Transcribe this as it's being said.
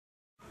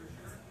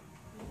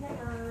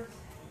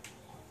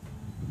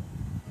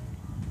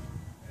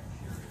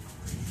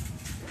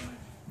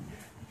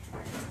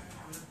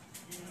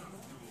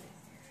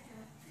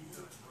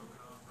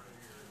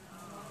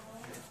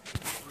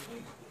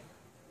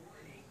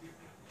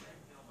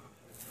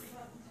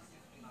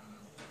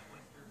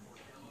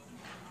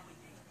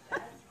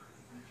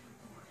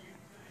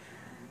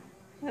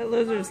That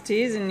lizard's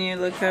teasing you,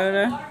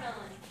 Lakota.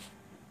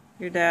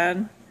 Your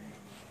dad.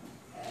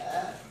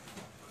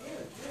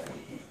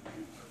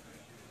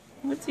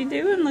 What's he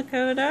doing,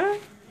 Lakota?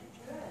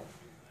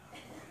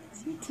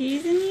 Is he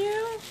teasing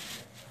you?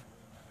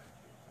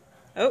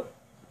 Oh.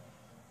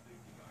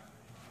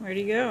 Where'd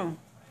he go?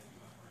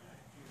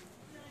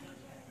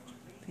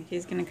 Think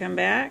he's gonna come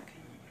back?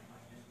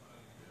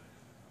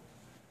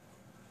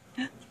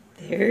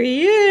 There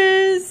he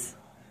is!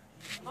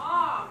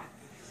 Mom!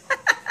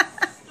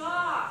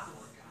 Stop!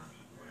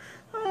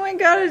 Oh my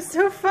god, it's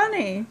so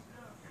funny.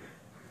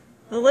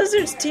 The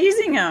lizard's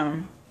teasing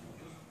him.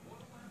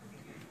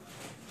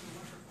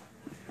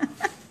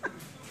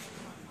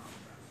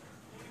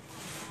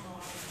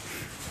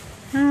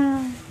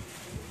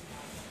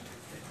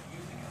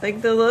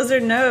 Like the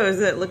lizard knows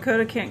that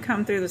Lakota can't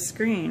come through the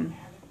screen.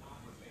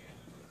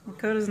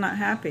 Lakota's not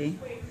happy.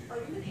 Wait, are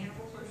you an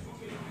animal person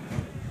too?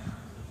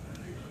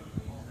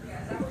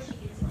 Yeah, is that where she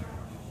gets it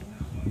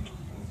from?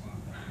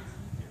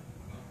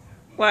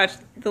 Watch,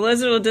 the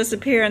lizard will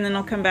disappear and then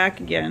he'll come back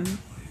again.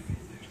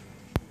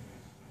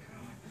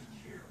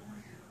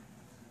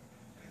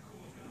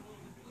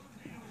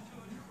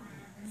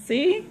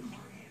 See?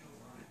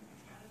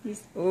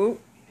 Oh,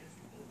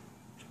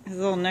 his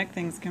little neck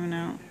thing's coming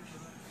out.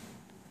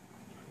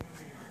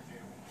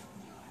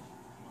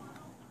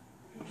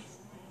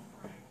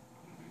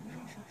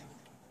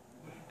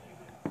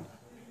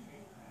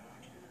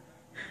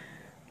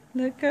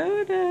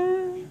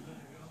 Lakota.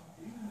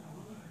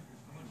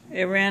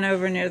 It ran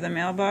over near the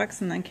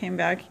mailbox and then came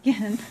back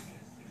again.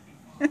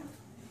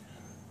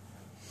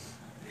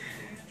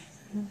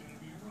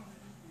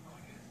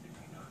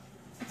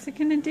 What's it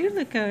gonna do,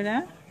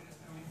 Lakota?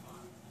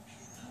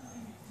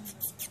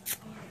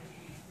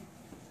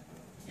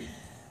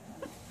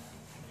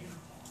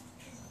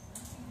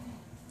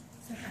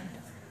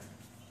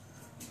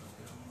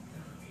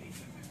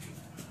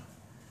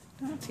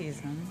 Don't tease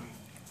him.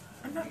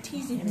 I'm not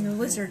teasing him, the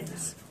lizard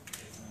is.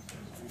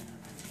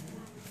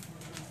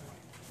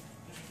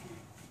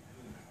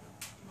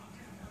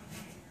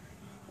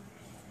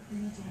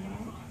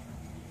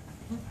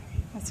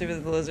 Let's see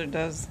what the lizard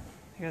does.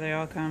 Here they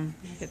all come.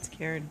 Get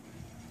scared.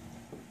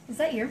 Is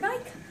that your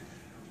bike?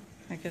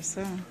 I guess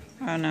so.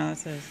 Oh no,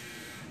 that's his.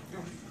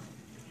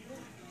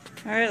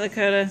 Alright,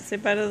 Lakota, say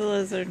bye to the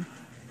lizard.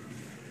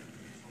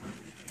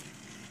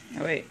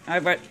 Oh wait, I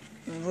bet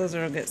the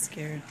lizard will get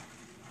scared.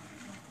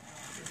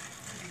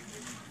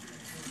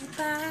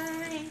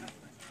 Bye.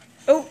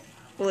 Oh!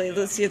 Wait,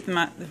 let's see if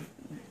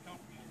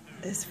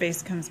his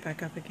face comes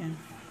back up again.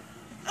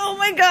 Oh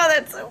my god,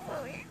 that's so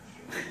funny!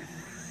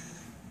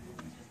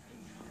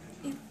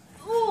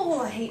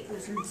 Oh, I hate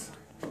lizards.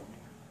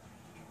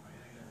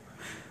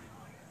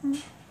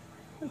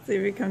 Let's see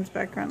if he comes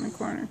back around the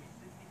corner.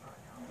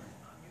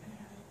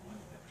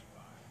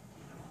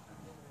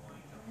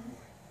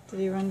 Did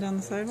he run down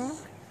the sidewalk?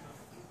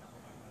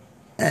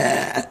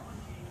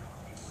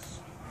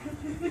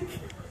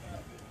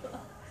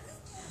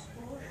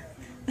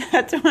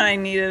 That's what I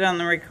needed on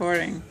the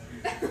recording.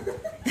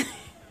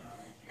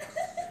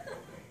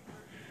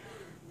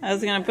 I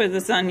was going to put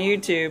this on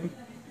YouTube.